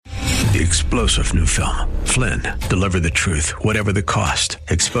The explosive new film, Flynn, deliver the truth, whatever the cost.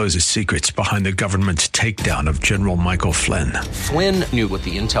 Exposes secrets behind the government's takedown of General Michael Flynn. Flynn knew what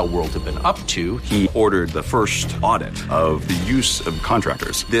the intel world had been up to. He ordered the first audit of the use of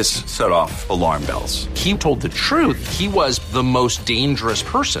contractors. This set off alarm bells. He told the truth. He was the most dangerous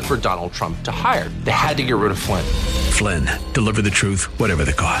person for Donald Trump to hire. They had to get rid of Flynn. Flynn, deliver the truth, whatever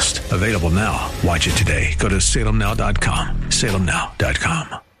the cost. Available now. Watch it today. Go to salemnow.com.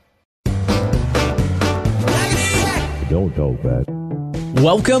 salemnow.com. Don't talk back.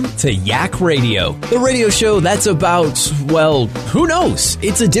 Welcome to Yak Radio, the radio show that's about, well, who knows?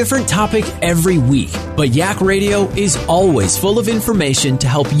 It's a different topic every week, but Yak Radio is always full of information to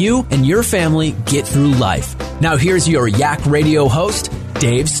help you and your family get through life. Now here's your Yak Radio host,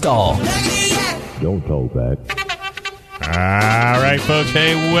 Dave Stahl. Don't talk back. All right, folks.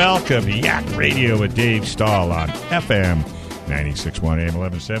 Hey, welcome to Yak Radio with Dave Stahl on FM 96.1 AM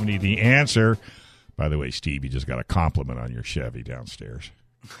 1170. The Answer. By the way, Steve, you just got a compliment on your Chevy downstairs.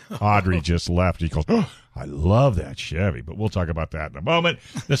 Audrey just left. He goes, oh, I love that Chevy. But we'll talk about that in a moment.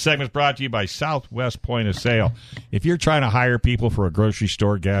 This segment's brought to you by Southwest Point of Sale. If you're trying to hire people for a grocery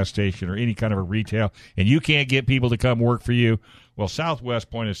store, gas station, or any kind of a retail, and you can't get people to come work for you, well, Southwest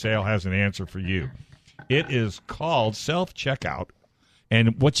Point of Sale has an answer for you. It is called self-checkout.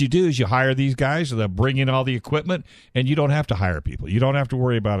 And what you do is you hire these guys, they'll bring in all the equipment, and you don't have to hire people. You don't have to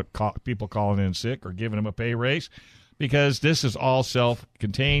worry about people calling in sick or giving them a pay raise, because this is all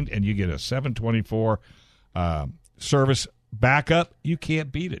self-contained, and you get a 724 service backup. You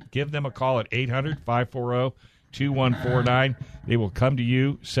can't beat it. Give them a call at 800-540-2149. They will come to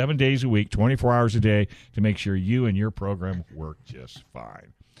you 7 days a week, 24 hours a day, to make sure you and your program work just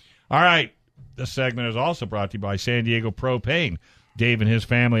fine. All right. This segment is also brought to you by San Diego Propane. Dave and his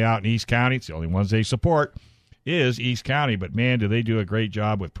family out in East County, it's the only ones they support, is East County. But, man, do they do a great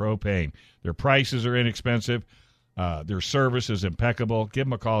job with propane. Their prices are inexpensive. Their service is impeccable. Give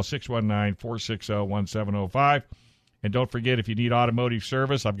them a call, 619-460-1705. And don't forget, if you need automotive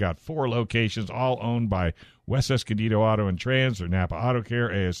service, I've got 4 locations, all owned by West Escondido Auto and Trans. They're Napa Auto Care,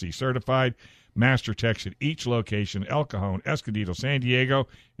 ASC certified. Master Techs at each location, El Cajon, Escondido, San Diego,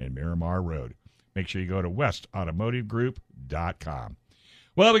 and Miramar Road. Make sure you go to westautomotivegroup.com.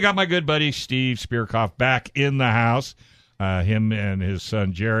 Well, we got my good buddy Steve Spearkoff back in the house. Him and his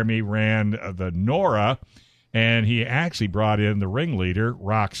son Jeremy ran the Nora, and he actually brought in the ringleader,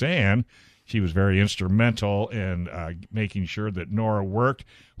 Roxanne. She was very instrumental in making sure that Nora worked.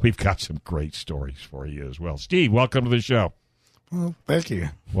 We've got some great stories for you as well. Steve, welcome to the show. Well, thank you.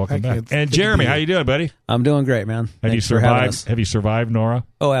 Welcome back. And Jeremy, how you doing, buddy? I'm doing great, man. Have you survived? Have you survived, Nora?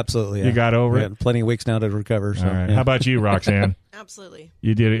 Oh, absolutely. Yeah. You got over it? Plenty of weeks now to recover. So, all right. yeah. How about you, Roxanne? Absolutely.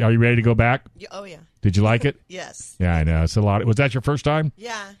 You did it. Are you ready to go back? Oh, yeah. Did you like it? Yes. Yeah, I know. It's a lot. Was that your first time?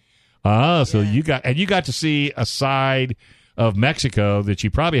 Yeah. Oh, so you got to see a side of Mexico that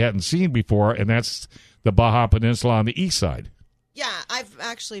you probably hadn't seen before, and that's the Baja Peninsula on the east side. Yeah, I've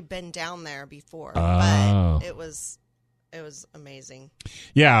actually been down there before, Oh. but it was amazing.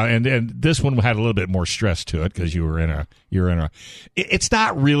 Yeah, and this one had a little bit more stress to it because you're in a. It's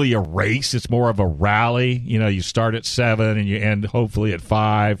not really a race; it's more of a rally. You know, you start at 7 and you end hopefully at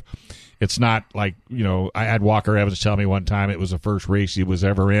 5. It's not like, I had Walker Evans tell me one time it was the first race he was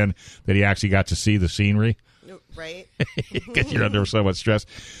ever in that he actually got to see the scenery. Right. Because there was so much stress.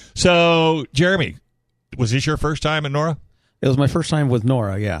 So, Jeremy, was this your first time in Nora? It was my first time with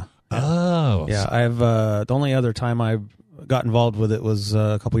Nora. Yeah. Oh. Yeah. I've the only other time I got involved with it was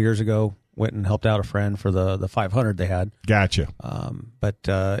a couple years ago. Went and helped out a friend for the 500 they had. Gotcha.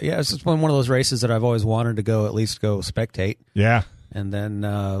 It's just one of those races that I've always wanted to at least go spectate. Yeah. And then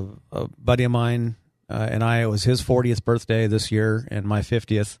a buddy of mine and it was his 40th birthday this year and my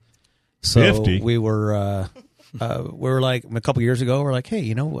 50th. So 50? we were like a couple years ago. We're like,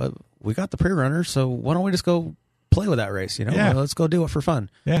 hey, we got the pre-runner, so why don't we just go play with that race? Yeah. Let's go do it for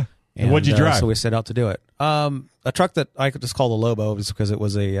fun. Yeah. And what'd you drive? So we set out to do it. A truck that I could just call the Lobo, just because it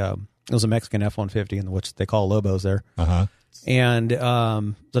was a Mexican F-150, in which they call Lobos there. Uh-huh. And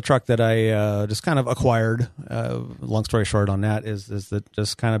the truck that I just kind of acquired, long story short on that, is that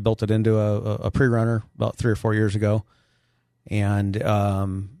just kind of built it into a pre-runner about 3 or 4 years ago. And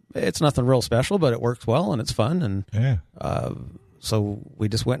it's nothing real special, but it works well and it's fun. And so we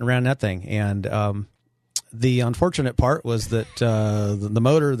just went and ran that thing. And the unfortunate part was that the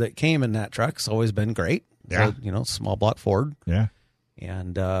motor that came in that truck's always been great. Yeah. So, small block Ford. Yeah.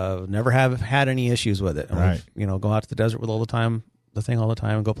 And never have had any issues with it. And right. Go out to the desert with the thing all the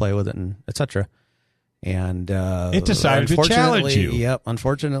time and go play with it and etc. And it decided to challenge you. Yep.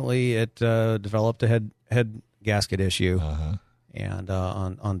 Unfortunately, it developed a head gasket issue. Uh-huh. and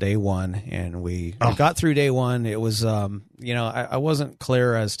on day one, and we got through day one. It was, I wasn't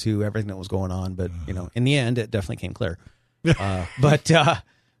clear as to everything that was going on, but in the end, it definitely came clear. But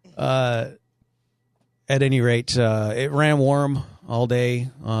at any rate, it ran warm all day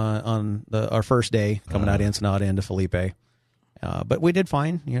on our first day coming out of Ensenada into Felipe. But we did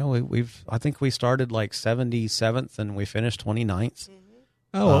fine. I think we started like 77th and we finished 29th.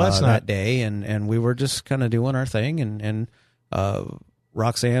 Oh, well, that's not that day, and we were just kind of doing our thing, and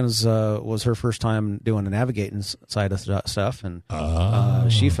Roxanne's was her first time doing the navigating side of stuff, and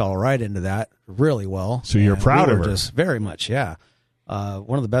she fell right into that really well. So you're proud of her, just very much, yeah.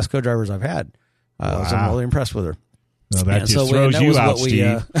 One of the best co-drivers I've had. I was really impressed with her. No, that just throws you out,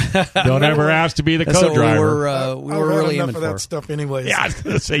 Steve. Don't ever ask to be the co-driver. We were really enough of that stuff anyways. Yeah, I was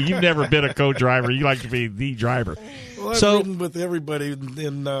going to say, you've never been a co-driver. You like to be the driver. Well, I've ridden with everybody,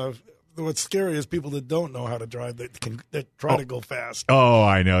 and what's scary is people that don't know how to drive that try to go fast. Oh,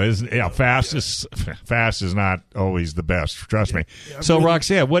 I know. Fast is not always the best. Trust me. Yeah, so,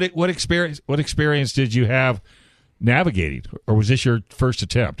 Roxanne, what experience did you have navigating, or was this your first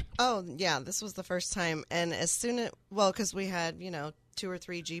attempt? Oh, yeah, this was the first time. And as soon as, because we had, 2 or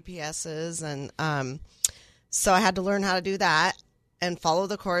 3 GPSs, and so I had to learn how to do that and follow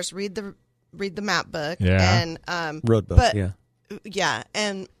the course, read the map book, and road book,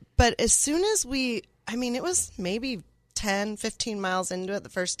 but as soon as it was maybe 10, 15 miles into it the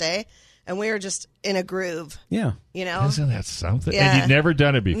first day, and we were just in a groove. Yeah. Isn't that something? Yeah. And you'd never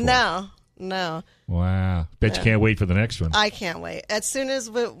done it before? No. Wow. Bet you can't wait for the next one. I can't wait. As soon as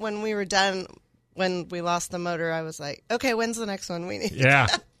when we were done, when we lost the motor, I was like, okay, when's the next one we need? Yeah.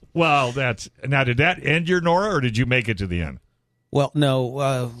 Well, now, did that end your Nora, or did you make it to the end? Well,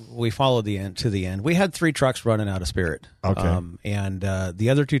 no, we followed to the end. We had 3 trucks running out of Spirit. Okay. And the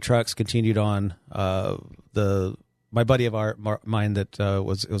other 2 trucks continued on. My buddy of mine that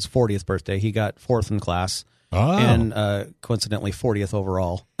was 40th birthday, he got 4th in class. Oh. And coincidentally 40th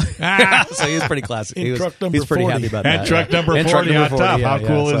overall. So he was pretty classy. He was pretty happy about that. And truck number 40 on top. How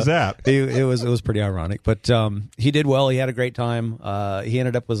cool is that? It was pretty ironic. But he did well. He had a great time. He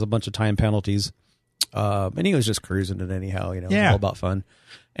ended up with a bunch of time penalties. And he was just cruising it anyhow, it was all about fun.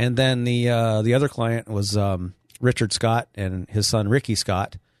 And then the other client was Richard Scott and his son Ricky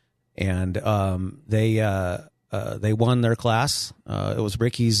Scott, and they won their class. It was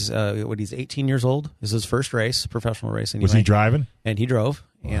Ricky's he's 18 years old. This is his first race, professional race. Anyway. Was he driving? And he drove,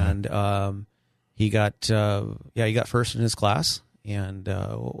 and he got first in his class. And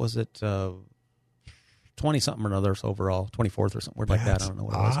what was it? 20-something or others overall, 24th or something like that. I don't know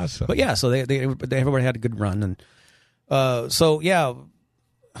what it was. Awesome. But yeah, so they everybody had a good run, and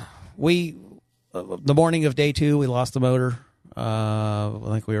we the morning of day 2 we lost the motor. I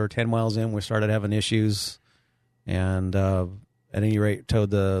think we were 10 miles in. We started having issues, and at any rate, towed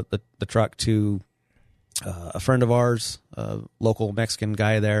the truck to a friend of ours, a local Mexican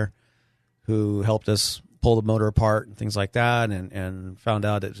guy there, who helped us pull the motor apart and things like that, and found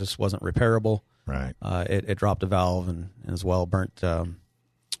out it just wasn't repairable. Right. It dropped a valve and as well burnt.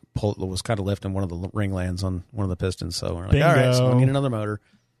 Was kind of lifting one of the ring lands on one of the pistons. So we're like, all right, so we need another motor.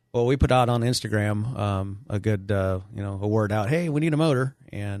 Well, we put out on Instagram a good, a word out. Hey, we need a motor.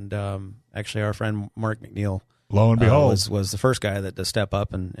 And actually, our friend Mark McNeil, lo and behold, was the first guy to step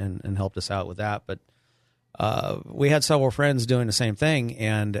up and helped us out with that. But we had several friends doing the same thing,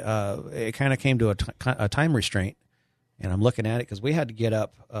 and it kind of came to a time restraint. And I'm looking at it because we had to get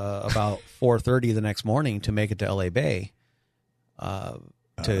up about 4:30 the next morning to make it to LA Bay to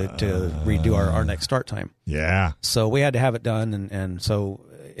redo our next start time. Yeah. So we had to have it done, and so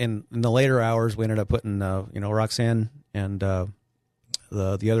in the later hours we ended up putting Roxanne and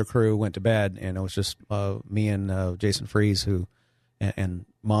the other crew went to bed, and it was just me and Jason Fries and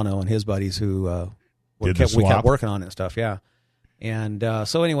Mono and his buddies who we kept working on it and stuff. Yeah. And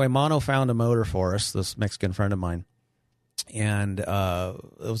so anyway, Mono found a motor for us, this Mexican friend of mine. And it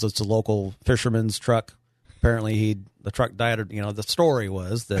was just a local fisherman's truck. Apparently, the truck died. The story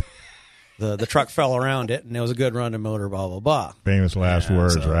was that the truck fell around it, and it was a good running motor. Blah blah blah. Famous last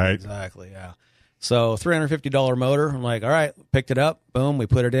words, right? Exactly. Yeah. So $350 motor. I'm like, all right, picked it up. Boom, we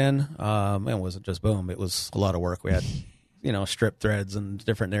put it in. It wasn't just boom. It was a lot of work. We had strip threads and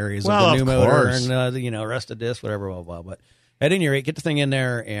different areas of the new motor and rusted disc, whatever. Blah blah. But at any rate, get the thing in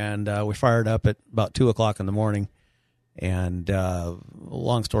there, and we fired up at about 2:00 in the morning. And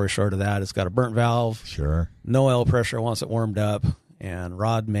long story short of that, it's got a burnt valve. Sure. No oil pressure once it warmed up, and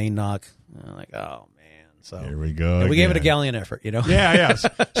rod main knock. I'm like, oh man! So here we go. We gave it a gallant effort, Yeah, yes.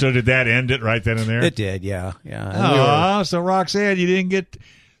 So did that end it right then and there? It did, yeah. So Roxanne, you didn't get.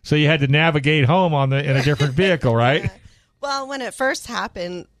 So you had to navigate home in a different vehicle, right? Well, when it first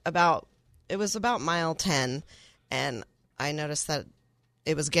happened, it was about mile 10, and I noticed that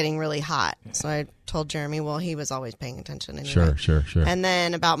it was getting really hot. So I told Jeremy, well, he was always paying attention anyway. Sure. And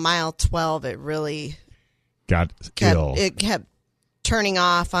then about mile 12, it really got ill. It kept turning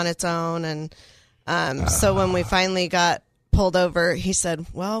off on its own. And so when we finally got pulled over, he said,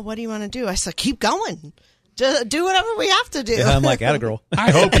 well, what do you want to do? I said, keep going. Just do whatever we have to do. Yeah, I'm like, atta girl. I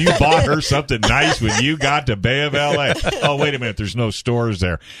hope you bought her something nice when you got to Bay of LA. Oh, wait a minute. There's no stores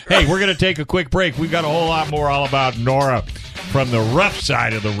there. Hey, we're going to take a quick break. We've got a whole lot more all about Nora from the rough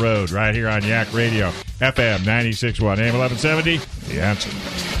side of the road right here on Yak Radio, FM 96.1, AM 1170. The Answer.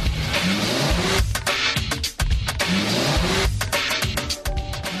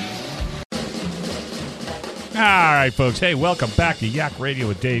 All right, folks. Hey, welcome back to Yak Radio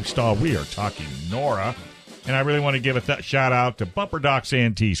with Dave Stahl. We are talking Nora. And I really want to give a shout out to Bumper Doc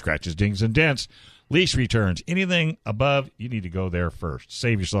Santee. Scratches, dings, and dents. Lease returns. Anything above, you need to go there first.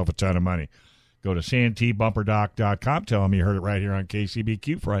 Save yourself a ton of money. Go to SanteeBumperDoc.com. Tell them you heard it right here on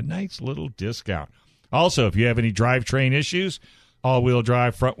KCBQ for a nice little discount. Also, if you have any drivetrain issues, all-wheel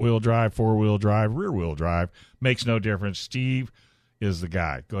drive, front-wheel drive, four-wheel drive, rear-wheel drive, makes no difference. Steve is the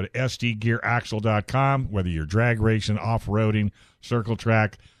guy. Go to SDGearAxle.com, whether you're drag racing, off-roading, circle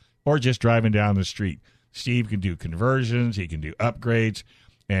track, or just driving down the street. Steve can do conversions. He can do upgrades.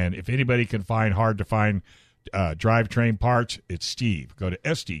 And if anybody can find hard-to-find drivetrain parts, it's Steve. Go to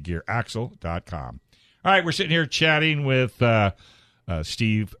SDGearAxle.com. All right, we're sitting here chatting with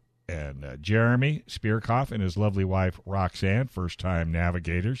Steve and Jeremy Spearkoff and his lovely wife, Roxanne, first-time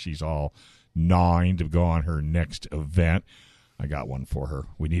navigator. She's all gnawing to go on her next event. I got one for her.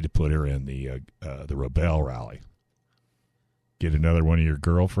 We need to put her in the Rebel Rally. Get another one of your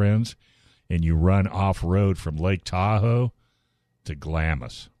girlfriends, and you run off-road from Lake Tahoe to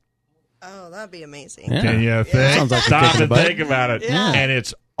Glamis. Oh, that'd be amazing. Yeah. Can you think? Sounds like Stop you're and think about it. Yeah. And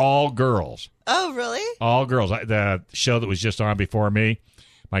it's all girls. Oh, really? All girls. The show that was just on before me,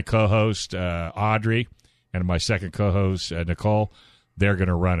 my co-host, Audrey, and my second co-host, Nicole, they're going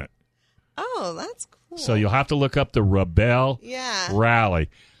to run it. Oh, that's cool. So you'll have to look up the Rebel Yeah. Rally.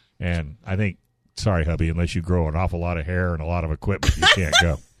 And I think, sorry, hubby, unless you grow an awful lot of hair and a lot of equipment, you can't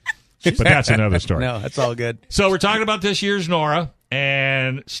go. But that's another story. No, that's all good. So we're talking about this year's Nora,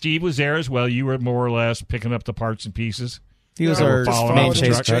 and Steve was there as well. You were more or less picking up the parts and pieces. He was I our just following main followed him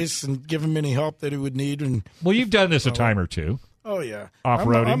chase to truck. chase and give him any help that he would need. And Well, you've done this a time or two. oh yeah,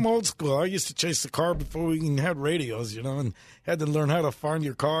 Off-roading? I'm old school. I used to chase the car before we even had radios, and had to learn how to find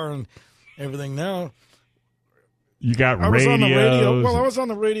your car and everything. Now You got I was on the radio. radios. Well, I was on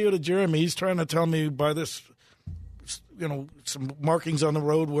the radio to Jeremy. He's trying to tell me by this, some markings on the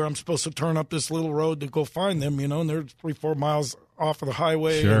road where I'm supposed to turn up this little road to go find them, and they're 3-4 miles off of the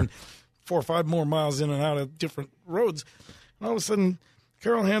highway Sure. and 4 or 5 more miles in and out of different roads. And all of a sudden,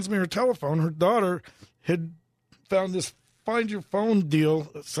 Carol hands me her telephone. Her daughter had found this Find Your Phone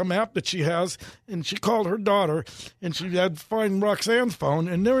deal, some app that she has, and she called her daughter, and she had to find Roxanne's phone,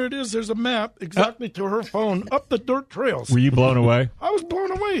 and there it is. There's a map exactly to her phone up the dirt trails. Were you blown away? I was blown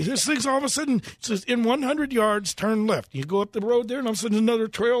away. This thing's all of a sudden says in 100 yards, turn left. You go up the road there, and all of a sudden another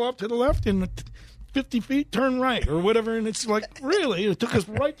trail up to the left, and 50 feet, turn right, or whatever. And it's like, really? It took us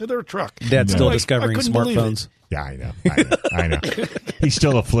right to their truck. Dad's still Like, discovering I couldn't believe it. smartphones. Yeah, I know. He's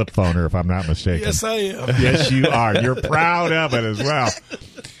still a flip phoner, if I'm not mistaken. Yes, I am. Yes, you are. You're proud of it as well.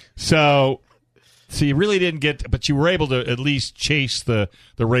 So you really didn't get, but you were able to at least chase the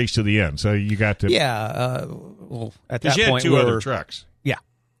race to the end. So you got to. Yeah. Well, at that Because you had point, two we other were, trucks. Yeah.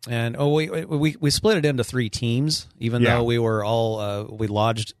 And we split it into 3 teams, even Yeah. though we were all we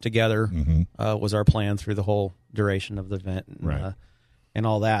lodged together. Was our plan through the whole duration of the event, and, Right. And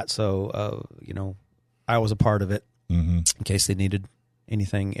all that. So I was a part of it in case they needed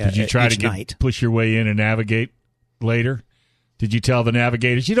anything. Did you try to push your way in and navigate later? Did you tell the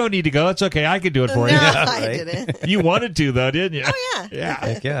navigators, you don't need to go? It's okay. I can do it for No, you. I right. didn't. You wanted to, though, didn't you? Oh, yeah. Yeah.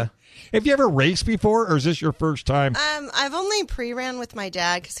 Heck yeah. Have you ever raced before, or is this your first time? I've only pre-ran with my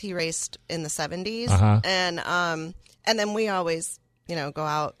dad because he raced in the 70s. Uh-huh. And then we always, go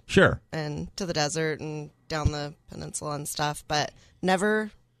out Sure. and to the desert and down the peninsula and stuff, but never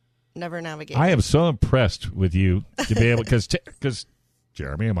navigated. I am so impressed with you to be able, because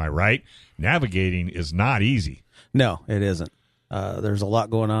Jeremy, am I right? Navigating is not easy. No, it isn't. There's a lot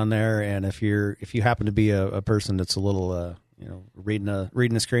going on there, and if you happen to be a person that's a little reading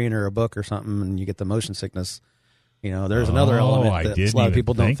a screen or a book or something, and you get the motion sickness, there's another I element that didn't a lot of even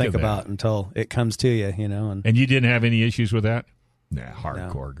people don't think think of that. about until it comes to you, and And you didn't have any issues with that? Nah,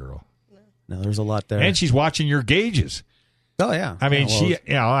 hardcore girl. no, there's a lot there. And she's watching your gauges. Oh yeah. I mean,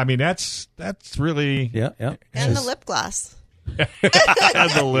 Yeah, well, that's really Yeah. And the lip gloss.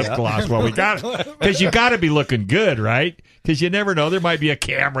 and the lip gloss. Well, we got because you got to be looking good, right? Because you never know, there might be a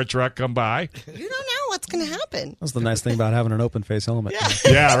camera truck come by. You don't know what's going to happen. That's the nice thing about having an open face helmet. Yeah.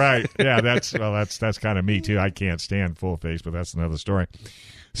 Yeah, right. Yeah, that's kind of me too. I can't stand full face, but that's another story.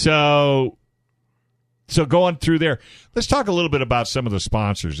 So going through there, let's talk a little bit about some of the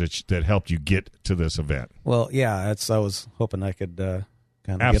sponsors that helped you get to this event. Well, yeah, I was hoping I could kind of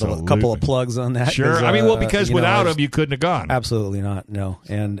get a Absolutely. couple of plugs on that. Sure. 'cause, I mean, because you know, without them, you couldn't have gone. Absolutely not. No.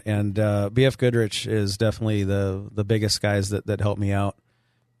 And BF Goodrich is definitely the biggest guys that helped me out.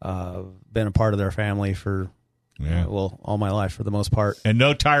 Been a part of their family for all my life for the most part. And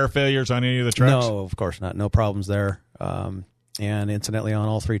no tire failures on any of the trucks? No, of course not. No problems there. And incidentally, on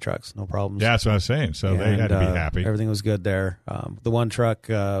all 3 trucks, no problems. Yeah, that's what I was saying. So they had to be happy. Everything was good there. The one truck,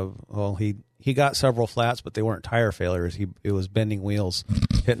 he got several flats, but they weren't tire failures. It was bending wheels,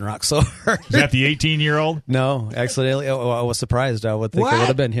 hitting rocks so hard. Is that the 18-year-old? No, accidentally. I was surprised. I would think it would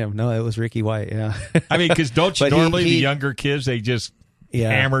have been him. No, it was Ricky White. Yeah. I mean, because don't you But normally he- the younger kids, they just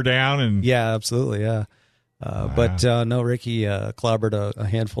hammer down and Yeah, absolutely. Yeah. But no, Ricky clobbered a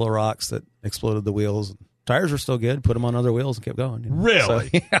handful of rocks that exploded the wheels. Tires were still good. Put them on other wheels and kept going. Really?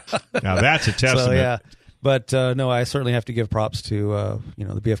 So, yeah. Now that's a testament. So, yeah. But no, I certainly have to give props to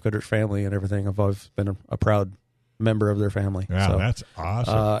the BF Goodrich family and everything. I've always been a proud member of their family. Wow, So, that's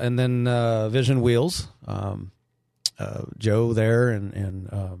awesome. and then Vision Wheels, Joe there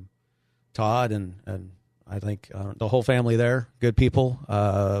and Todd and I think the whole family there, good people.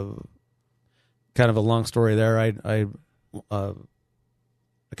 Kind of a long story there. I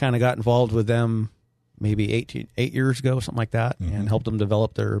kind of got involved with them maybe 8 years ago, something like that, and helped them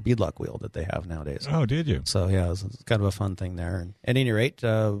develop their beadlock wheel that they have nowadays. Oh, did you? So yeah, it's kind of a fun thing there. And at any rate,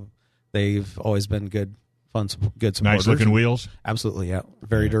 they've always been good supporters. Nice looking wheels. Absolutely, yeah.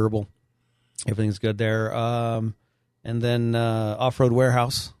 Very durable. Everything's good there. And then Off Road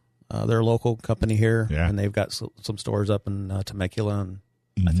Warehouse, they're a local company here, and they've got some stores up in Temecula and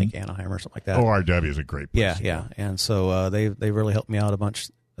I think Anaheim or something like that. ORW is a great place. Yeah. And so they really helped me out a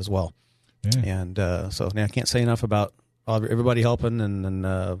bunch as well. Yeah. And so I can't say enough about everybody helping, and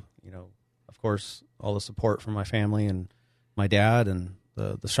of course, all the support from my family and my dad and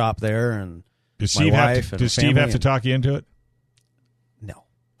the shop there and Does my Steve wife. does Steve have to talk you into it? No.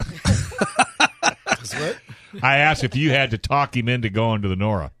 I asked if you had to talk him into going to the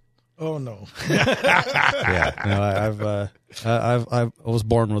NORA. Oh no. Yeah. No, I was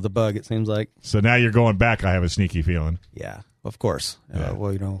born with a bug. It seems like. So now you're going back. I have a sneaky feeling. Yeah. Of course. Yeah.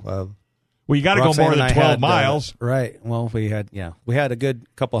 Well, you got to go Roxanne more and than I 12 had, miles. Right. Well, we had a good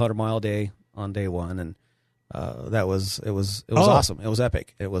couple 100-mile day on day one, and it was awesome. It was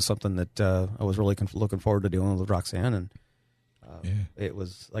epic. It was something that I was really looking forward to doing with Roxanne, and it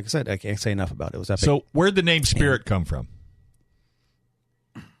was, like I said, I can't say enough about it. It was epic. So where'd the name Spirit come from?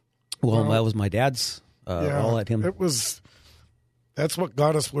 Well, that was my dad's. I'll let him. That's what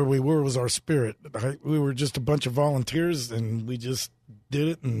got us where we were, was our spirit. We were just a bunch of volunteers, and we just did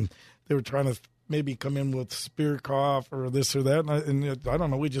it, and they were trying to maybe come in with Spirit Cough or this or that, and I don't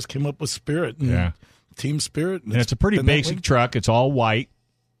know, we just came up with Spirit. And Team Spirit. And it's a pretty basic truck. It's all white.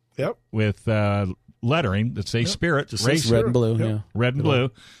 Yep. With lettering that say Spirit. Just red and blue, yeah. Red and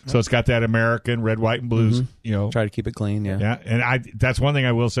blue. So it's got that American red, white, and blues, Try to keep it clean, yeah. Yeah, and that's one thing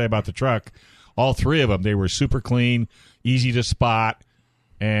I will say about the truck. All 3 of them, they were super clean, easy to spot,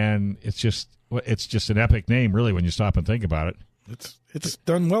 and it's just an epic name, really, when you stop and think about it. It's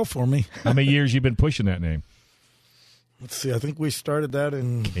done well for me. How many years you been pushing that name? Let's see, I think we started that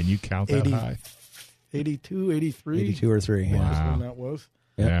in... Can you count that high? 82, 83. 82 or 3, yeah. That's when that was.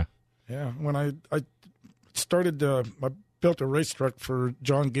 Yeah. Yeah, when I started, I built a race truck for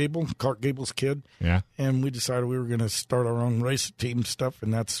John Gable, Clark Gable's kid. Yeah. And we decided we were going to start our own race team stuff,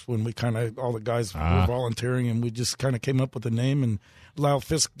 and that's when we all the guys were volunteering, and we just kind of came up with a name, and Lyle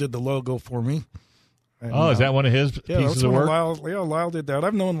Fisk did the logo for me. And, is that one of his pieces of work? Lyle did that.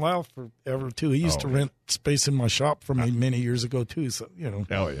 I've known Lyle forever, too. He used to rent space in my shop from me many years ago, too, so,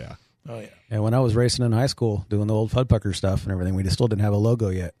 Oh, yeah. Oh, yeah. And when I was racing in high school, doing the old Fudpucker stuff and everything, we still didn't have a logo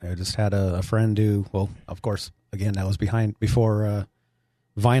yet. I just had a friend who, well, of course, again, that was before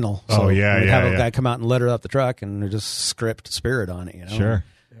vinyl. So we'd have a guy come out and letter up the truck and just script Spirit on it, Sure.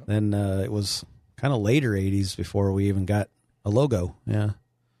 Then it was kind of later 80s before we even got a logo, yeah.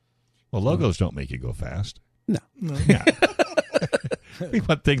 Well, logos don't make you go fast. No. Yeah. We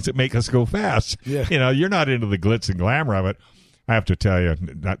want things that make us go fast. Yeah. You're not into the glitz and glamour of it. I have to tell you,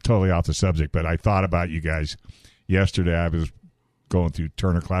 not totally off the subject, but I thought about you guys yesterday. I was going through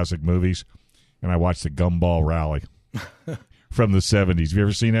Turner Classic Movies, and I watched the Gumball Rally. from the 70s. Have you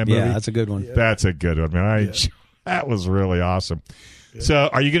ever seen that movie? Yeah, that's a good one. Yeah. That's a good one, man. That was really awesome. Yeah. So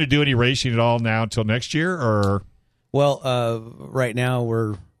are you going to do any racing at all now until next year? Or Well, right now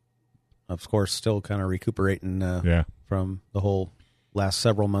we're, of course, still kind of recuperating from the whole last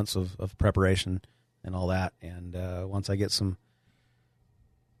several months of preparation and all that. And once I get some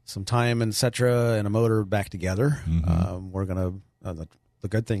time, et cetera, and a motor back together, we're going to the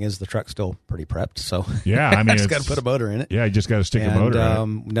good thing is the truck's still pretty prepped, so yeah, I mean, just got to put a motor in it. Yeah, you just got to stick a motor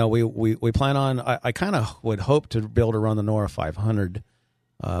in it. No, we plan on. I kind of would hope to be able to run the Nora 500,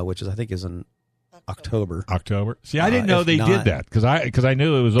 which I think is in October. See, I didn't know they did that because I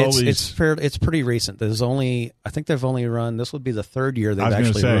knew it was always. It's pretty recent. I think they've only run. This would be the third year they've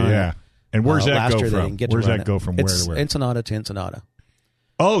actually run. Yeah. And where's that last go year from? Where's that go from? Where to where? Ensenada to Ensenada.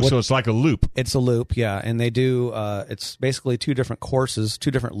 Oh, so it's like a loop. It's a loop, yeah. And they do, it's basically two different courses, two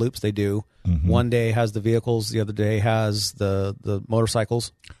different loops they do. One day has the vehicles, the other day has the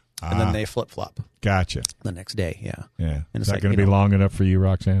motorcycles, and then they flip-flop. Gotcha. The next day, yeah. Yeah. Is that going to be long enough for you,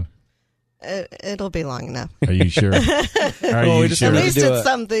 Roxanne? It'll be long enough. Are you sure? At least it's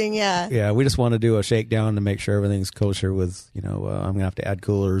something, yeah. Yeah, we just want to do a shakedown to make sure everything's kosher with, I'm going to have to add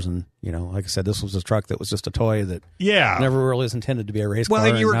coolers. And, like I said, this was a truck that was just a toy that never really was intended to be a race car.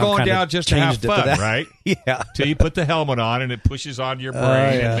 Well, and you were going down just to have fun, right? Yeah. Till you put the helmet on and it pushes on your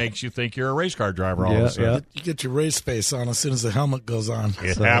brain and makes you think you're a race car driver all of a sudden. Yeah. You get your race face on as soon as the helmet goes on.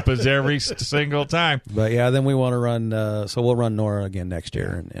 It happens every single time. But, yeah, then we want to run, so we'll run Nora again next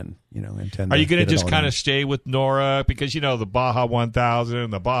year and intend. Are you going to just kind of stay with Nora because the Baja 1000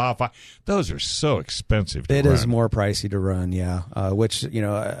 and the Baja 5? Those are so expensive. It is more pricey to run, yeah. Which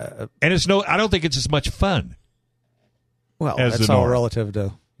and it's I don't think it's as much fun. Well, that's all relative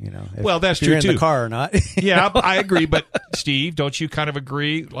to well, that's if true you're in too. The car or not? Yeah, I agree. But Steve, don't you kind of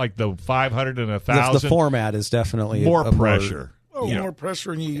agree? Like the 500 and 1000, the format is definitely more pressure. More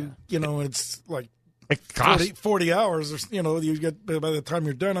pressure, and it's like. 40 hours, you get by the time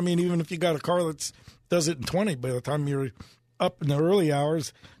you're done. I mean, even if you got a car that does it in 20, by the time you're up in the early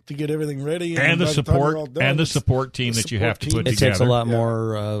hours to get everything ready, and the support team that you have to put together. It takes a lot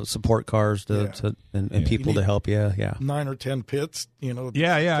more support cars and people to help you. Yeah, 9 or 10 pits.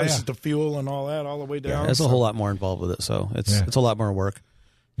 Places to fuel and all that, all the way down. There's a whole lot more involved with it, so it's a lot more work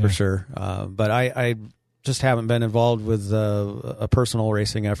for sure. But I just haven't been involved with a personal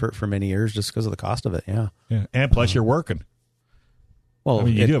racing effort for many years just because of the cost of it. Yeah. And plus you're working. Well,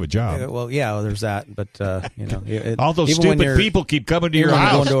 you do have a job. Well, yeah, there's that. But all those stupid people keep coming to your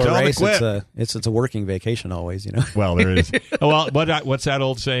house. Going to a race, it's a working vacation always. Well, there is. Well, what's that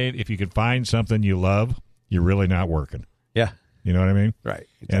old saying? If you can find something you love, you're really not working. Yeah. You know what I mean? Right.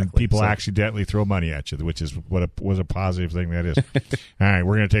 Exactly. And people accidentally throw money at you, which is was a positive thing that is. All right,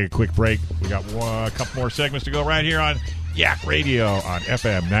 we're going to take a quick break. We got a couple more segments to go right here on Yak Radio on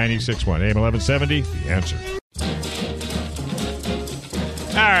FM 96.1 AM 1170. The Answer.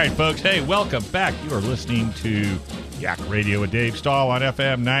 All right, folks. Hey, welcome back. You are listening to Yak Radio with Dave Stahl on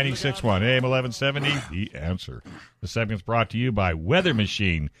FM 96.1 AM 1170. The Answer. The segment's brought to you by Weather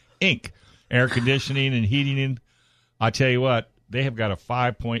Machine Inc. Air conditioning and heating. I tell you what, they have got a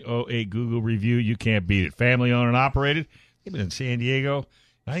 5.08 Google review. You can't beat it. Family owned and operated. They've been in San Diego.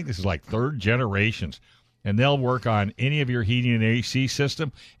 I think this is like third generations. And they'll work on any of your heating and AC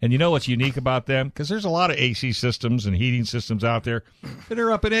system. And you know what's unique about them? Because there's a lot of AC systems and heating systems out there that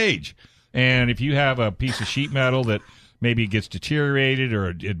are up in age. And if you have a piece of sheet metal that maybe gets deteriorated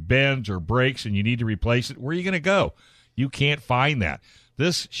or it bends or breaks and you need to replace it, where are you going to go? You can't find that.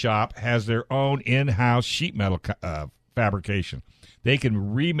 This shop has their own in-house sheet metal fabrication. They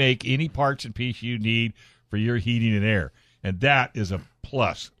can remake any parts and piece you need for your heating and air, and that is a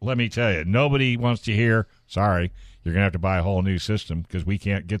plus. Let me tell you, nobody wants to hear, sorry, you're going to have to buy a whole new system because we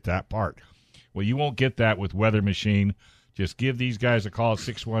can't get that part. Well, you won't get that with Weather Machine. Just give these guys a call at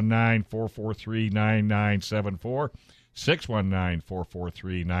 619-443-9974,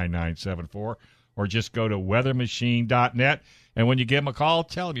 619-443-9974, or just go to weathermachine.net. And when you give them a call,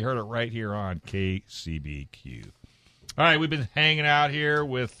 tell them you heard it right here on KCBQ. All right, we've been hanging out here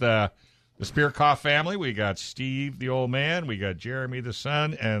with the Spearkoff family. We got Steve, the old man. We got Jeremy, the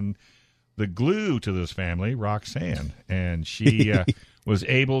son, and the glue to this family, Roxanne. And she was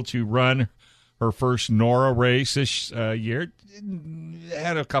able to run her first Nora race this year.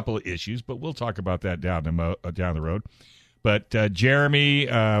 Had a couple of issues, but we'll talk about that down the road. But Jeremy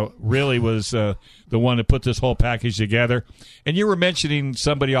really was the one that put this whole package together. And you were mentioning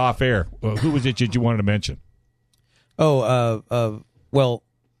somebody off air. Who was it that you wanted to mention? Well,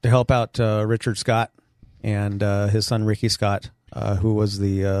 to help out Richard Scott and his son Ricky Scott, who was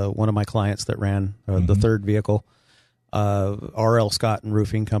the one of my clients that ran the third vehicle. R.L. Scott and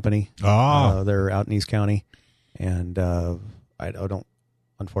Roofing Company. They're out in East County, and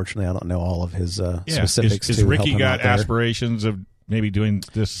unfortunately, I don't know all of his specifics. Is to Ricky help him got out there. aspirations of maybe doing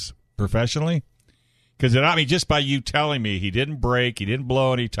this professionally? Because just by you telling me he didn't break, he didn't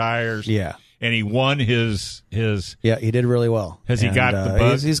blow any tires, and he won his Yeah, he did really well. Has he got the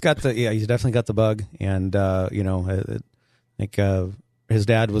bug? He's definitely got the bug, and I think his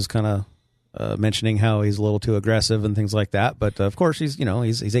dad was kind of mentioning how he's a little too aggressive and things like that. But of course, he's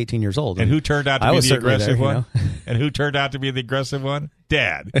 18 years old. And who turned out to be the aggressive one? And who turned out to be the aggressive one?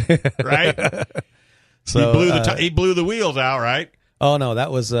 Dad, right? So he blew the wheels out, right? Oh no,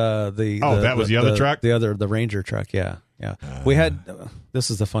 that was that was the other truck, the Ranger truck. Yeah. We had. This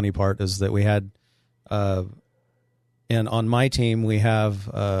is the funny part is that we had, and on my team we have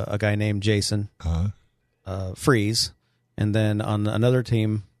a guy named Jason Freeze, and then on another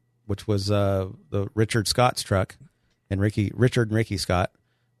team, which was the Richard Scott's truck, and Richard and Ricky Scott,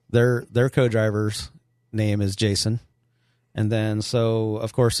 their co-driver's name is Jason. And then, so,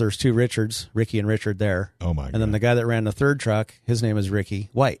 of course, there's two Richards, Ricky and Richard there. Oh, my God. And then the guy that ran the third truck, his name is Ricky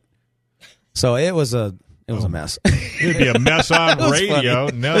White. So it was a mess. It would be a mess on radio.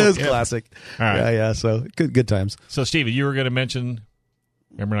 Funny. No, it was classic. All right. Yeah. So good times. So, Stevie, you were going to mention,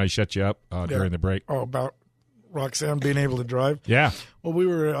 remember when I shut you up during the break? Oh, about Roxanne being able to drive? Yeah. Well, we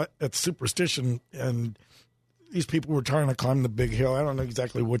were at Superstition, and these people were trying to climb the big hill. I don't know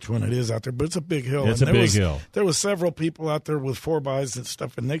exactly which one it is out there, but it's a big hill. It's a big hill. There was several people out there with 4x and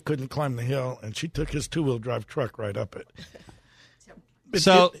stuff, and they couldn't climb the hill, and she took his two-wheel drive truck right up it.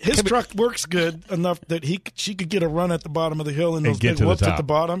 His truck works good enough that she could get a run at the bottom of the hill and those big whoops at the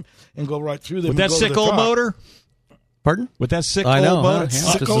bottom and go right through them. With that sick old motor? Pardon? With that sick old motor?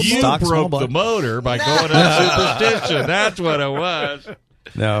 You broke the motor by going on Superstition. That's what it was.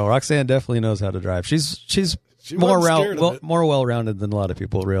 No, Roxanne definitely knows how to drive. She's more well-rounded than a lot of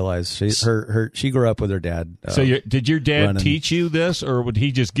people realize. She grew up with her dad. So did your dad teach you this, or would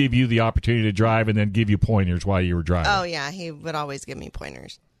he just give you the opportunity to drive and then give you pointers while you were driving? Oh yeah, he would always give me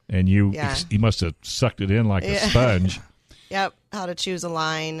pointers. And you must have sucked it in like a sponge. Yep, how to choose a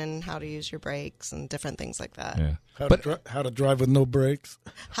line and how to use your brakes and different things like that. Yeah. How to drive with no brakes.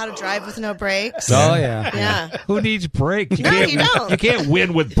 How to drive with no brakes. Oh yeah. Yeah. Who needs brakes? You don't. You can't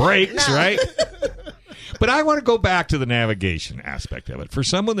win with brakes, right? But I want to go back to the navigation aspect of it. For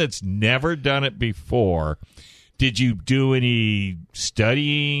someone that's never done it before, did you do any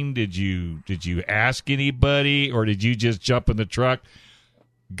studying? Did you ask anybody, or did you just jump in the truck,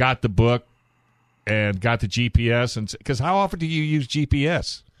 got the book, and got the GPS? And because how often do you use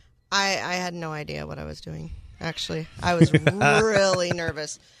GPS? I had no idea what I was doing. Actually, I was really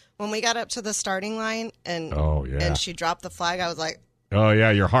nervous when we got up to the starting line, and she dropped the flag. I was like, oh, yeah,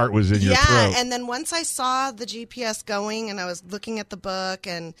 your heart was in your throat. Yeah, and then once I saw the GPS going and I was looking at the book,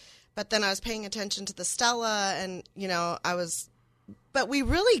 but then I was paying attention to the Stella, and, but we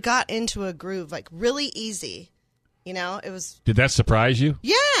really got into a groove, like really easy. It was. Did that surprise you?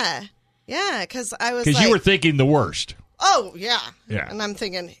 Yeah. Yeah, because I was you were thinking the worst. Oh, yeah. Yeah. And I'm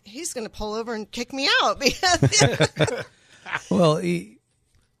thinking, he's going to pull over and kick me out. Well, I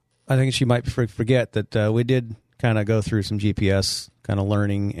think she might forget that we did kind of go through some GPS kind of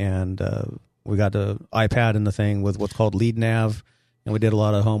learning, and we got the iPad in the thing with what's called Lead Nav, and we did a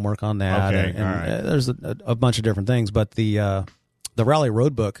lot of homework on that. Okay, and there's a bunch of different things, but the Rally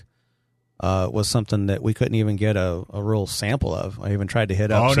Road Book was something that we couldn't even get a real sample of. I even tried to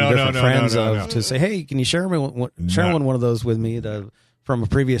hit up some different friends to say, hey, can you share one of those with me from a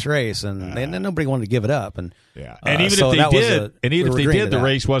previous race? And nobody wanted to give it up. And even if they did, the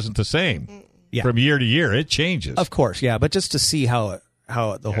race wasn't the same. Yeah. From year to year, it changes. Of course, yeah, but just to see how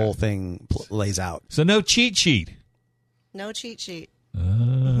the whole thing lays out. So no cheat sheet. No cheat sheet.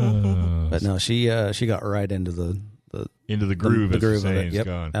 But no, she got right into the groove. The groove of it. Yep,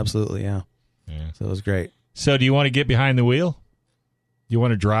 gone. Absolutely, yeah. So it was great. So do you want to get behind the wheel? Do you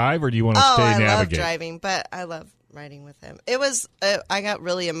want to drive, or do you want to stay navigate? I love driving, but I love riding with him. It was. I got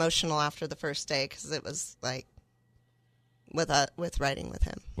really emotional after the first day because it was like with riding with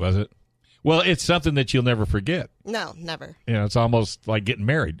him. Was it? Well, it's something that you'll never forget. No, never. It's almost like getting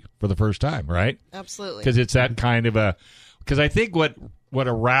married for the first time, right? Absolutely. Because it's that kind of because I think what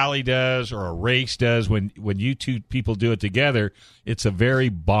a rally does or a race does when you two people do it together, it's a very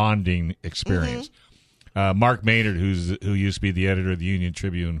bonding experience. Mm-hmm. Mark Maynard, who used to be the editor of the Union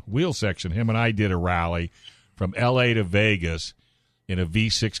Tribune wheel section, him and I did a rally from L.A. to Vegas in a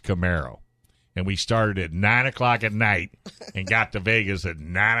V6 Camaro. And we started at 9 o'clock at night and got to Vegas at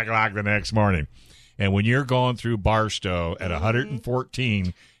 9 o'clock the next morning. And when you're going through Barstow at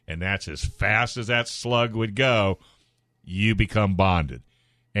 114, and that's as fast as that slug would go, you become bonded.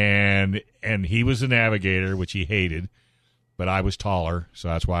 And he was a navigator, which he hated, but I was taller, so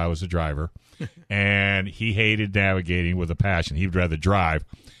that's why I was a driver. And he hated navigating with a passion. He'd rather drive.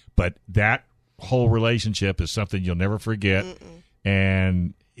 But that whole relationship is something you'll never forget,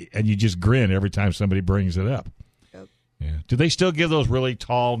 and you just grin every time somebody brings it up. Yep. Yeah. Do they still give those really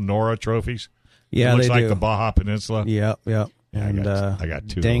tall NORA trophies? Yeah, it looks they like do. the Baja Peninsula. Yep. Yeah, And I got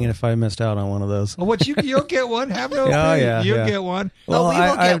two. Dang it if I missed out on one of those. Oh, what you'll get one? Have no Oh, fear. yeah, You'll yeah. get one. Well, we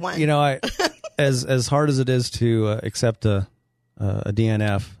will get one. You know, I as hard as it is to accept a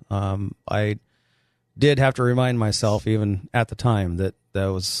DNF, I did have to remind myself, even at the time, that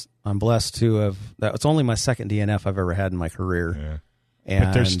I'm blessed to have. That's only my second DNF I've ever had in my career. Yeah. And,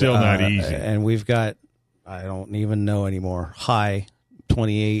 But they're still not easy. And we've got, I don't even know anymore, high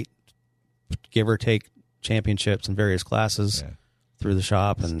 28, give or take, championships in various classes through the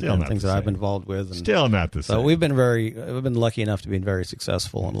shop and not things the that I've same. been involved with. And Still not the same. so we've been lucky enough to be very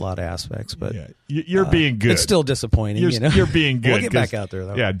successful in a lot of aspects, but Yeah. You're being good. it's still disappointing. You're being good. We'll get 'cause- back out there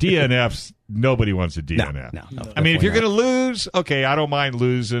though. Yeah, DNFs. Nobody wants a DNF. No, I mean, if you're going definitely to lose, okay, I don't mind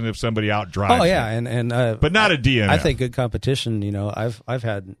losing if somebody outdrives. Oh yeah, me. and But not a DNF. I think good competition. You know, I've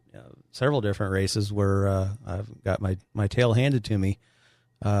had several different races where I've got my tail handed to me.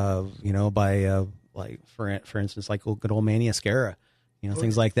 You know, by like for instance, like good old Manny Escara, you know,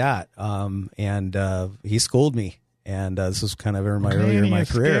 things like that. And he schooled me, and this was kind of earlier in my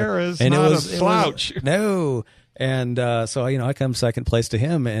career. Escara's And not a slouch. No. And so you know, I come second place to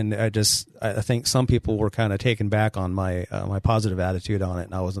him, and I think some people were kind of taken back on my my positive attitude on it,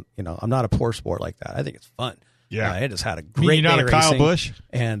 and I wasn't. You know, I'm not a poor sport like that. I think it's fun. Yeah. I just had a mean, great you're not day a Kyle racing, Busch?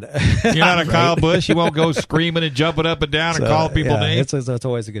 and You're not a Right. Kyle Busch. You won't go screaming and jumping up and down and call people names. It's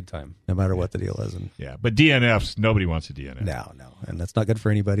always a good time, no matter what the deal is. And Yeah, but DNFs, nobody wants a DNF. no, and that's not good for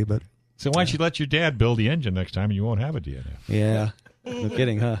anybody. But So why don't you let your dad build the engine next time and you won't have a DNF? yeah, no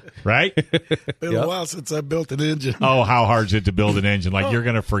kidding, huh? Right? Been a while since I built an engine. Oh, how hard is it to build an engine? Like you're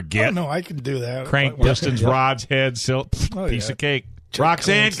going to Oh, forget no, I can do that. crank Well, pistons, rods, heads, piece yeah. of cake.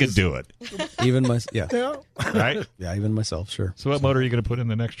 Roxanne could do it, Even Yeah. right? yeah, even myself, sure. So what motor are you going to put in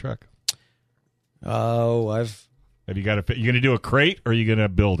the next truck? Oh, Have you going to do a crate or are you going to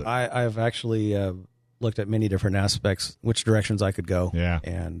build it? I've actually looked at many different aspects, which directions I could go. Yeah.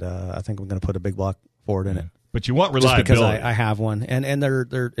 and I think I'm going to put a big block Ford in it. But you want Just reliability. because I have one, and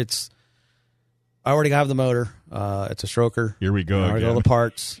it's. I already have the motor. It's a stroker. Here we go I already got all again. the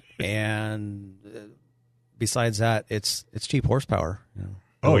parts, and besides that, it's cheap horsepower. You know.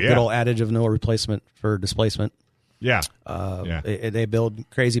 Oh, Good yeah. old adage of no replacement for displacement. Yeah. They build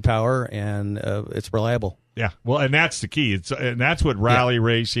crazy power, and it's reliable. Yeah. Well, and that's the key. And that's what rally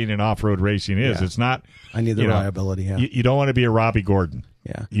racing and off-road racing is. Yeah. It's not. I need the you know, reliability. Yeah. You don't want to be a Robbie Gordon.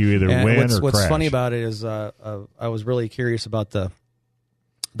 Yeah, You either and win what's, or what's crash. funny about it is I was really curious about the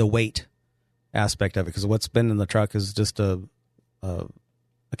weight aspect of it, because what's been in the truck is just a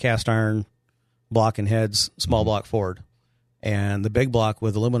cast iron block and heads, small block Ford, and the big block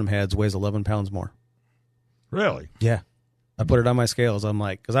with aluminum heads weighs 11 pounds more. Really? Yeah, I put it on my scales. I'm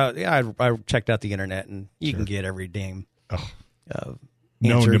like, because I checked out the internet, and you can get every damn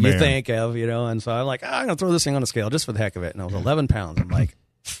Known answer to you man. think of, you know. And so I'm like, I'm gonna throw this thing on a scale just for the heck of it, and it was 11 pounds. I'm like,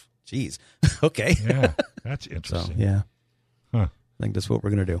 geez, okay. Yeah. That's So interesting. yeah, Huh. I think that's what we're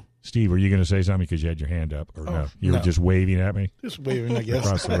gonna do. Steve, were you going to say something because you had your hand up? Or no? You no. were just waving at me Just waving, I guess.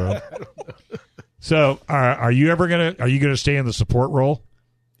 across the road? So are you going to stay in the support role?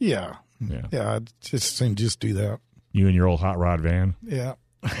 Yeah. Yeah. Yeah, I'd just do that. You and your old hot rod van? Yeah.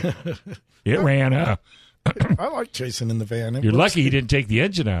 It ran up. I like chasing in the van. You're lucky he didn't take the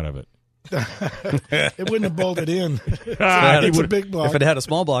engine out of it. It wouldn't have bolted in. Ah, he It's a would- big block. If it had a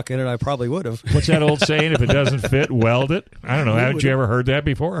small block in it, I probably would have. What's that old saying? If it doesn't fit, weld it. I don't know. Haven't you ever heard that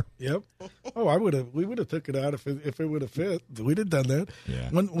before? Yep. Oh, we would have took it out if it would have fit. We'd have done that. Yeah.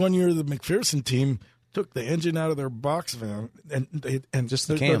 One year, the McPherson team took the engine out of their box van and Just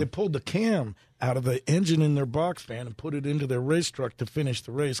the cam. They pulled the cam out of the engine in their box van and put it into their race truck to finish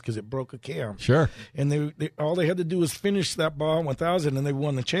the race because it broke a cam. Sure. And they all they had to do was finish that Baja 1000 and they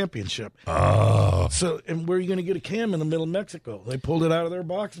won the championship. Oh. So, and where are you going to get a cam in the middle of Mexico? They pulled it out of their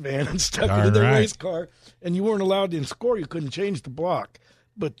box van and stuck it All in their right. race car, and you weren't allowed to score. You couldn't change the block,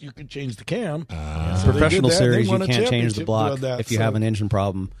 but you could change the cam. So they Professional did that, and they series, you won a can't change the championship block doing that. if you So- have an engine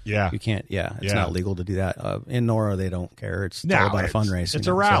problem. Yeah. You can't. Yeah, it's Yeah. not legal to do that. In NORA, they don't care. It's No, all about a fun it's- race. It's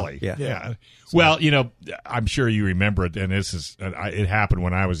you a know, so, rally. yeah. Well, I'm sure you remember it, and it happened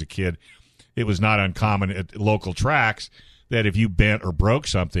when I was a kid. It was not uncommon at local tracks that if you bent or broke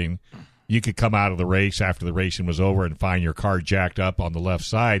something, You could come out of the race after the racing was over and find your car jacked up on the left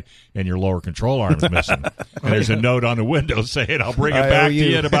side and your lower control arm's missing. And there's a note on the window saying, I'll bring it back to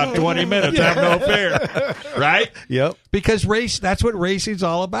you in about 20 minutes. Have no fear. Right? Yep. Because that's what racing's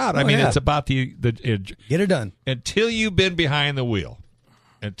all about. I mean, it's about the get it done. Until you've been behind the wheel,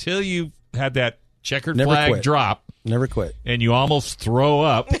 until you've had that checkered Never flag quit. drop. Never quit. And you almost throw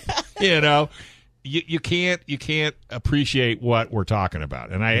up, You can't appreciate what we're talking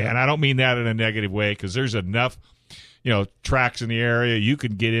about, and I don't mean that in a negative way, because there's enough, tracks in the area. You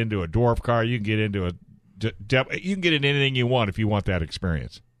can get into a dwarf car, you can get into you can get into anything you want if you want that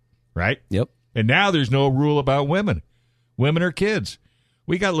experience, right? Yep. And now there's no rule about women. Women are kids.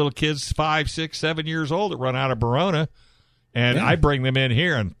 We got little kids 5, 6, 7 years old that run out of Verona, and I bring them in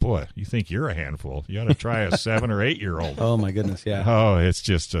here, and boy, you think you're a handful. You ought to try a 7 or 8 year old. Oh my goodness, yeah. Oh, it's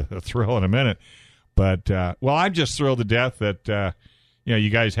just a thrill in a minute. But, I'm just thrilled to death that, you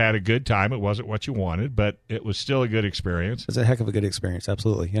guys had a good time. It wasn't what you wanted, but it was still a good experience. It's a heck of a good experience,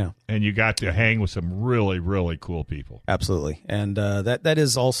 absolutely, yeah. And you got to hang with some really, really cool people. Absolutely. And that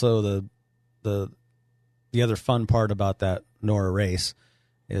is also the other fun part about that NORA race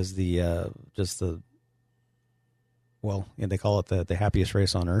is they call it the happiest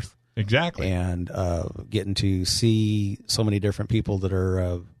race on earth. Exactly. And getting to see so many different people that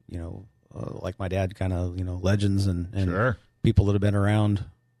are, like my dad, kind of, legends and sure. people that have been around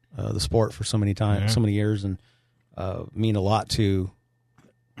the sport for so many times, so many years, and mean a lot to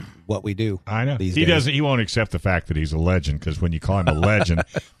what we do. I know. These days. He won't accept the fact that he's a legend, because when you call him a legend,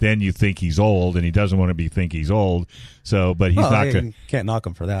 then you think he's old, and he doesn't want to think he's old. So, but he's not going to. Can't knock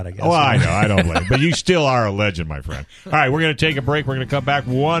him for that, I guess. Well, I know. I don't blame him. But you still are a legend, my friend. All right, we're going to take a break. We're going to come back,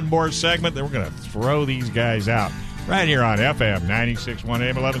 one more segment, then we're going to throw these guys out. Right here on FM 96.1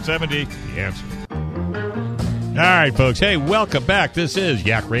 AM 1170, The Answer. All right, folks. Hey, welcome back. This is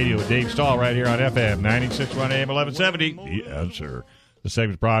Yak Radio with Dave Stahl right here on FM 96.1 AM 1170, The Answer. The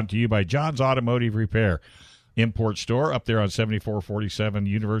segment's brought to you by John's Automotive Repair Import Store up there on 7447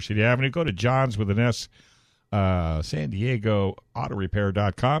 University Avenue. Go to John's with an S, San Diego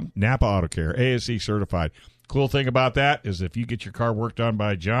Autorepair.com, Napa Auto Care, ASE certified. Cool thing about that is if you get your car worked on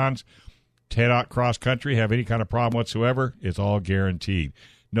by John's, head out cross country, have any kind of problem whatsoever, it's all guaranteed.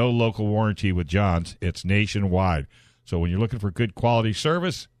 No local warranty with John's. It's nationwide. So when you're looking for good quality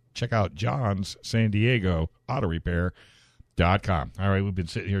service, check out John's San Diego Autorepair.com. All right, we've been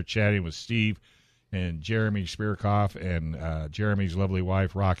sitting here chatting with Steve and Jeremy Spirkoff and Jeremy's lovely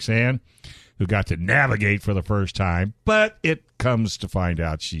wife, Roxanne, who got to navigate for the first time. But it comes to find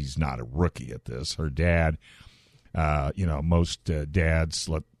out she's not a rookie at this. Her dad... most dads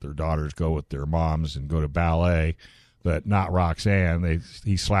let their daughters go with their moms and go to ballet, but not Roxanne.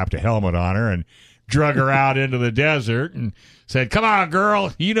 He slapped a helmet on her and drug her out into the desert and said, "Come on,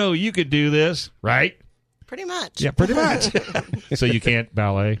 girl, you could do this, right?" Pretty much. Yeah, pretty much. So you can't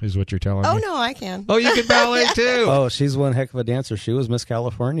ballet, is what you're telling me? Oh, no, I can. Oh, you can ballet, too? Oh, she's one heck of a dancer. She was Miss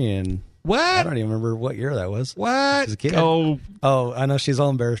California, and what? I don't even remember what year that was. What? As a kid. Oh, I know she's all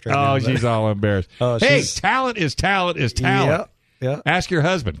embarrassed right now. Oh, she's all embarrassed. Oh, hey, talent is talent is talent. Yeah. Ask your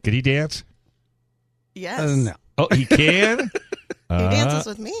husband. Can he dance? Yes. No. Oh, he can? He dances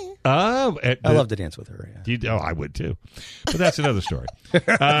with me. I love to dance with her. Yeah. I would too. But that's another story.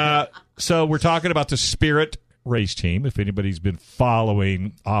 So we're talking about the Spirit race team. If anybody's been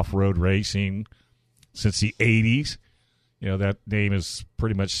following off-road racing since the 80s, that name is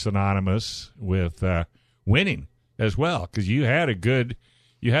pretty much synonymous with winning as well, because you had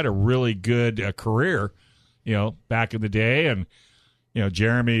a really good career, back in the day. And,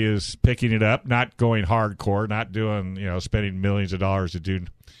 Jeremy is picking it up, not going hardcore, not doing, spending millions of dollars to do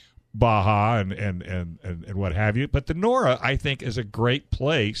Baja and what have you. But the NORA, I think, is a great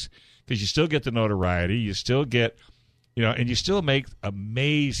place because you still get the notoriety. You still get, and you still make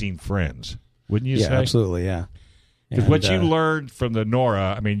amazing friends, wouldn't you say? Yeah, absolutely, yeah. Because what you learned from the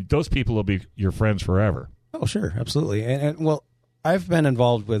NORA, I mean, those people will be your friends forever. Oh, sure, absolutely. And well, I've been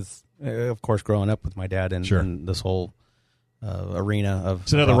involved with, of course, growing up with my dad and this whole arena of.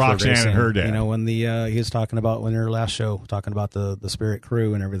 It's another Roxanne racing. And her dad. When he was talking about when her last show, talking about the Spirit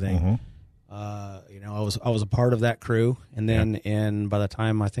crew and everything. Mm-hmm. I was a part of that crew, and then by the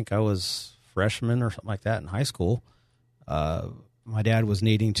time I think I was freshman or something like that in high school, my dad was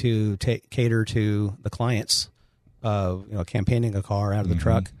needing to cater to the clients. Campaigning a car out of the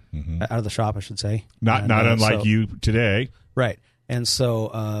truck, out of the shop, I should say. Not unlike you today. Right. And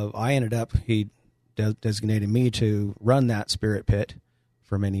so I ended up, he designated me to run that Spirit pit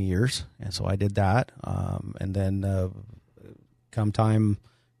for many years. And so I did that. And then come time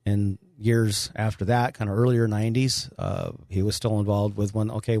in, years after that, kind of earlier 90s, he was still involved with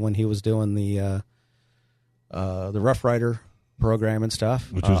when he was doing the Rough Rider program and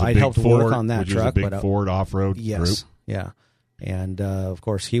stuff. Which was I'd helped work on that which truck. was a big Ford off-road group. Yeah. And, of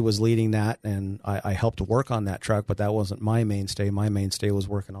course, he was leading that, and I helped work on that truck, but that wasn't my mainstay. My mainstay was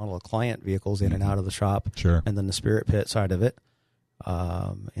working on all the client vehicles in and out of the shop, Sure. and then the Spirit Pit side of it.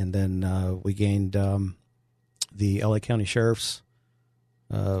 And then we gained the LA County Sheriff's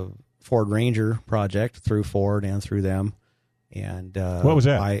Ford Ranger project through Ford and through them. And what was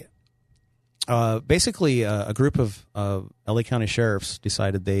that? Basically, a group of LA County sheriffs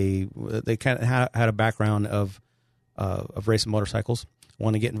decided they kind of had a background of racing motorcycles,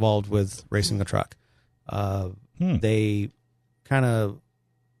 want to get involved with racing a truck. They kind of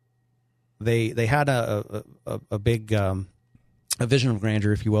they had a big a vision of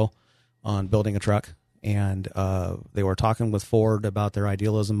grandeur, if you will, on building a truck, and they were talking with Ford about their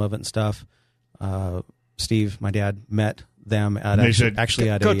idealism of it and stuff. Steve, my dad, met them at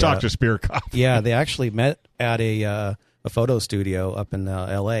go talk to Spirit Cop. Yeah, they actually met at a photo studio up in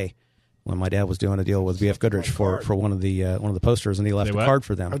L.A. when my dad was doing a deal with BF Goodrich for one of the posters, and he left a card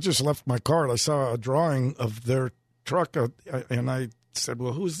for them. I just left my card. I saw a drawing of their truck, and I said,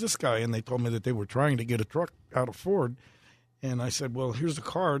 "Well, who's this guy?" And they told me that they were trying to get a truck out of Ford, and I said, "Well, here's a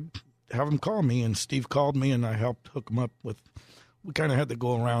card. Have him call me." And Steve called me, and I helped hook him up with. We kind of had to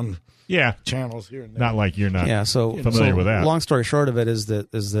go around channels here and there. Not like you're not familiar with that. Long story short of it is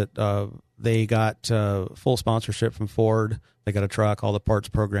that they got full sponsorship from Ford. They got a truck, all the parts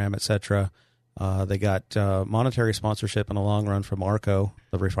program, etc. They got monetary sponsorship in the long run from Arco,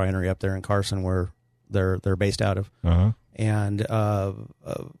 the refinery up there in Carson, where they're based out of. Uh-huh. And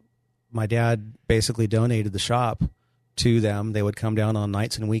my dad basically donated the shop to them. They would come down on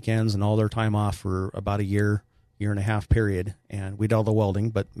nights and weekends and all their time off for about a year and a half period, and we did all the welding,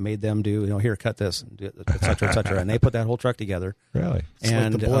 but made them do, here, cut this, and et cetera, et cetera. And they put that whole truck together. Really? It's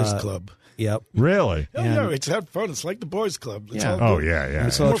like the boys club. Yep. Really? Yeah, it's had fun. It's like the boys club. It's yeah. all good. And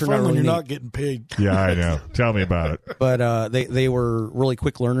it's more fun when you're not getting paid. Yeah, I know. Tell me about it. But they were really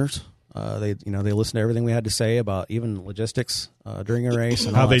quick learners. They listened to everything we had to say about even logistics during a race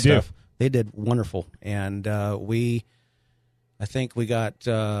and all that stuff. They did wonderful. And I think we got...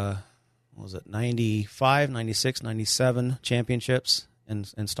 what was it, 95, 96, 97 championships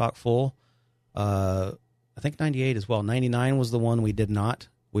in stock full. I think 98 as well. 99 was the one we did not.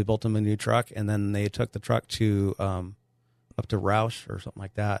 We built them a new truck, and then they took the truck to up to Roush or something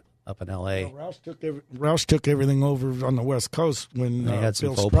like that up in L.A. Roush took everything over on the West Coast when they had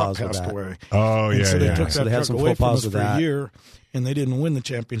some Bill faux pas Sprout with passed that. away. Oh, yeah, so they yeah. took So that they had truck some away faux pas from us with for that. a year, and they didn't win the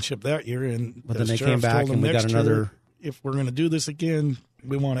championship that year. And But the then they came sheriffs back told them and we got next another... year, if we're going to do this again,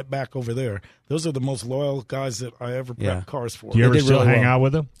 we want it back over there. Those are the most loyal guys that I ever prepped cars for. Do you ever did still really hang well. out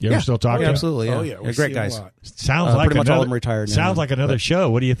with them? You ever still talk to them? Absolutely. Yeah. Oh, yeah. They're great guys. Sounds like pretty much another, all of them retired now. Sounds like another show.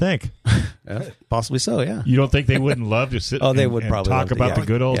 What do you think? Possibly so, yeah. You don't think they wouldn't love to sit they and, would and probably talk love to, about yeah. the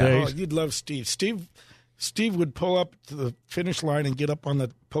good old Yeah. Oh, days? you'd love Steve. Steve would pull up to the finish line and get up on the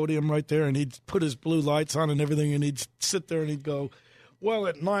podium right there, and he'd put his blue lights on and everything, and he'd sit there and he'd go, "Well,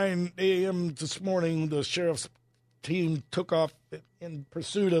 at 9 a.m. this morning, the sheriff's team took off in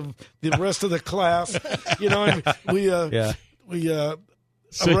pursuit of the rest of the class. And we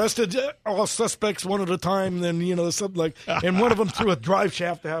arrested all suspects one at a time. Then something like, and one of them threw a drive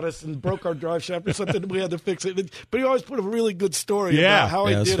shaft at us and broke our drive shaft or something. We had to fix it. But he always put a really good story about how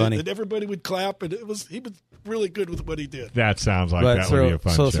he did funny. it, and everybody would clap. And he was really good with what he did. That sounds like that would be a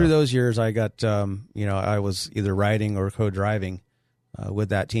fun show. So through those years, I got I was either riding or co-driving with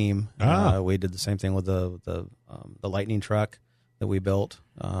that team. We did the same thing with the Lightning truck that we built.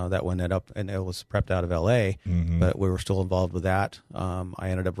 That one ended up, and it was prepped out of L.A., but we were still involved with that. I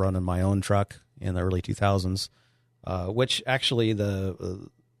ended up running my own truck in the early 2000s, which actually the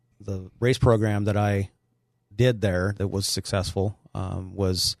race program that I did there that was successful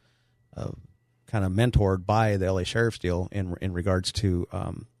was kind of mentored by the L.A. Sheriff's deal in regards to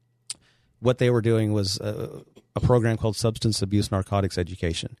what they were doing was a program called Substance Abuse Narcotics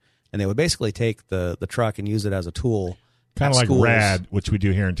Education. And they would basically take the truck and use it as a tool. Kind of like schools. RAD, which we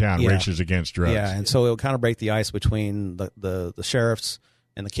do here in town, Racers Against Drugs. Yeah, and so it would kind of break the ice between the sheriffs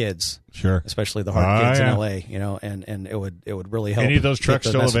and the kids. Sure. Especially the hard kids in L.A., and it would really help. Any of those trucks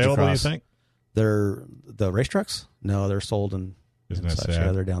still available, across. you think? They're the race trucks? No, they're sold and Isn't that such. sad?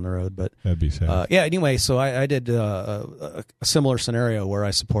 Yeah, they're down the road. But that'd be sad. Anyway, so I did a similar scenario where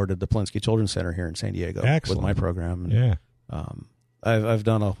I supported the Polinsky Children's Center here in San Diego with my program. And, I've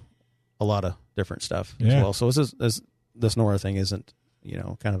done a lot of different stuff as well. So this NORA thing isn't,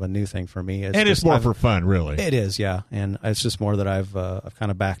 kind of a new thing for me. It's more for fun, really. It is, yeah. And it's just more that I've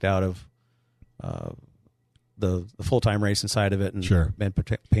kind of backed out of the full-time racing side of it and Sure. been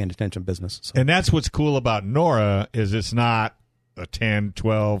paying attention to business. So. And that's what's cool about Nora is it's not a 10,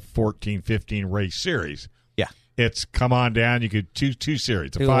 12, 14, 15 race series. Yeah. It's come on down. You could two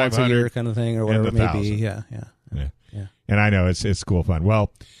series, a Do it once 500 a year kind of thing or whatever and it the may 1,000. be. Yeah. Yeah. And I know it's cool fun.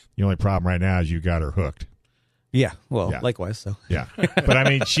 Well, the only problem right now is you got her hooked. Yeah. Well, Yeah. likewise. So. Yeah. But I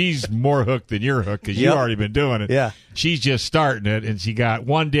mean, she's more hooked than you're hooked because Yep. you've already been doing it. Yeah. She's just starting it, and she got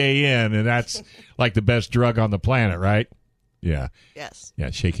one day in, and that's like the best drug on the planet, right? Yeah. Yes. Yeah.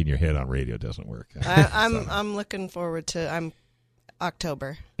 Shaking your head on radio doesn't work. I'm looking forward to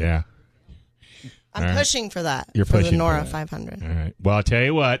October. Yeah. I'm All right. pushing for that. You're for pushing the Nora for that. 500. All right. Well, I'll tell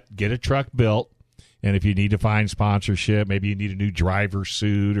you what, get a truck built. And if you need to find sponsorship, maybe you need a new driver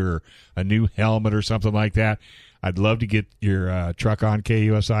suit or a new helmet or something like that, I'd love to get your truck on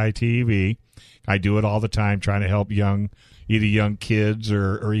KUSI TV. I do it all the time, trying to help either young kids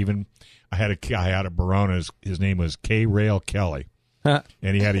or even I had a guy out of Barona. His name was K-Rail Kelly. And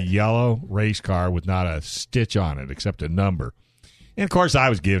he had a yellow race car with not a stitch on it except a number. And, of course, I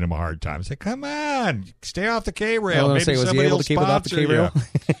was giving him a hard time. I said, come on, stay off the K-Rail. I was Maybe gonna say, was he somebody able will to keep it off the sponsor K-Rail?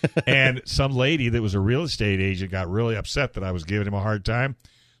 you. And some lady that was a real estate agent got really upset that I was giving him a hard time.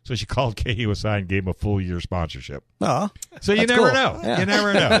 So she called KUSI and gave him a full year sponsorship. Oh, So you that's never cool. know. Yeah. You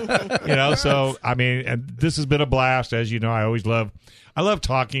never know. So, I mean, and this has been a blast. As you know, I love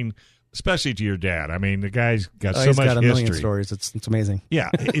talking, especially to your dad. I mean, the guy's got so he's much got a million history. stories. It's amazing. Yeah,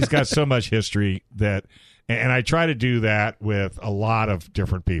 he's got so much history that, and I try to do that with a lot of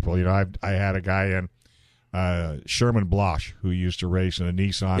different people. You know, I had a guy in Sherman Blosh who used to race in a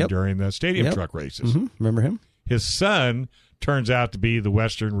Nissan Yep. during the stadium Yep. truck races. Mm-hmm. Remember him? His son turns out to be the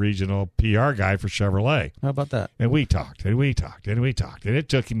Western Regional PR guy for Chevrolet. How about that? And we talked, and we talked, and we talked. And it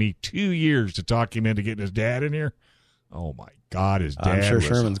took me 2 years to talk him into getting his dad in here. Oh, my God, his dad I'm sure was,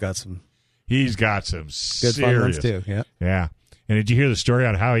 Sherman's got some he's got some good serious. fun ones too. Yeah. Yeah. And did you hear the story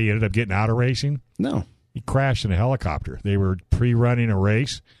on how he ended up getting out of racing? No. He crashed in a helicopter. They were pre-running a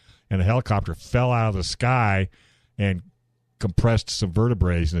race, and the helicopter fell out of the sky and compressed some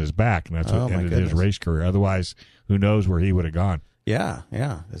vertebrae in his back, and that's what Oh, my ended his goodness. race career. Otherwise, who knows where he would have gone. Yeah.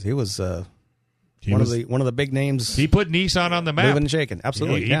 'Cause he was He one was- of the big names. He put Nissan on the map. Moving and shaking.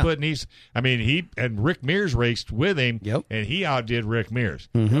 Absolutely. He put Nissan. I mean, and Rick Mears raced with him, Yep. and he outdid Rick Mears.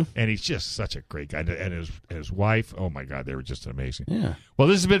 Mm-hmm. And he's just such a great guy. And his wife, oh, my God, they were just amazing. Yeah. Well,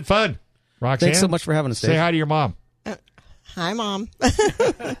 this has been fun. Roxanne, Thanks so much for having us, say Dave. hi to your mom. Hi, Mom.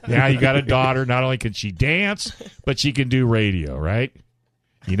 Yeah, you got a daughter. Not only can she dance, but she can do radio, right?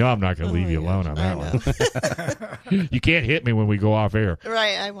 You know I'm not going to leave you alone on that one. You can't hit me when we go off air.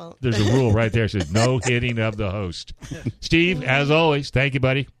 Right, I won't. There's a rule right there. It says no hitting of the host. Steve, as always, thank you,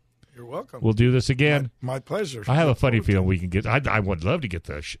 buddy. You're welcome. We'll do this again. My pleasure. I have a Look funny forward to feeling it. we can get. I would love to get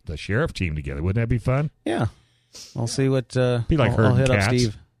the sheriff team together. Wouldn't that be fun? Yeah. I'll see what. Be like I'll herding hit cats. up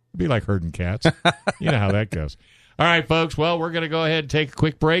Steve. Be like herding cats. You know how that goes. All right, folks. Well, we're going to go ahead and take a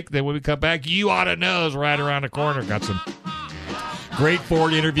quick break. Then when we come back, you ought to know is right around the corner. Got some great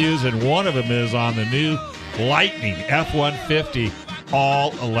Ford interviews, and one of them is on the new Lightning F-150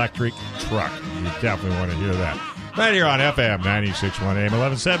 all-electric truck. You definitely want to hear that. Right here on FM 96.1 AM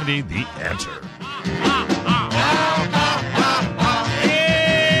 1170, The Answer.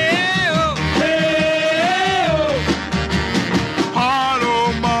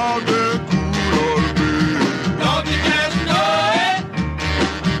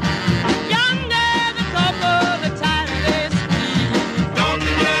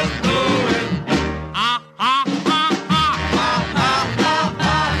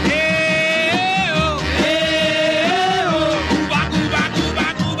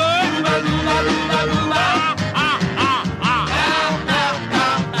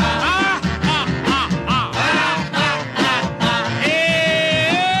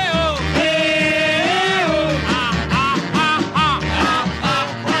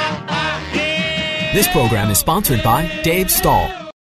 This program is sponsored by Dave Stahl,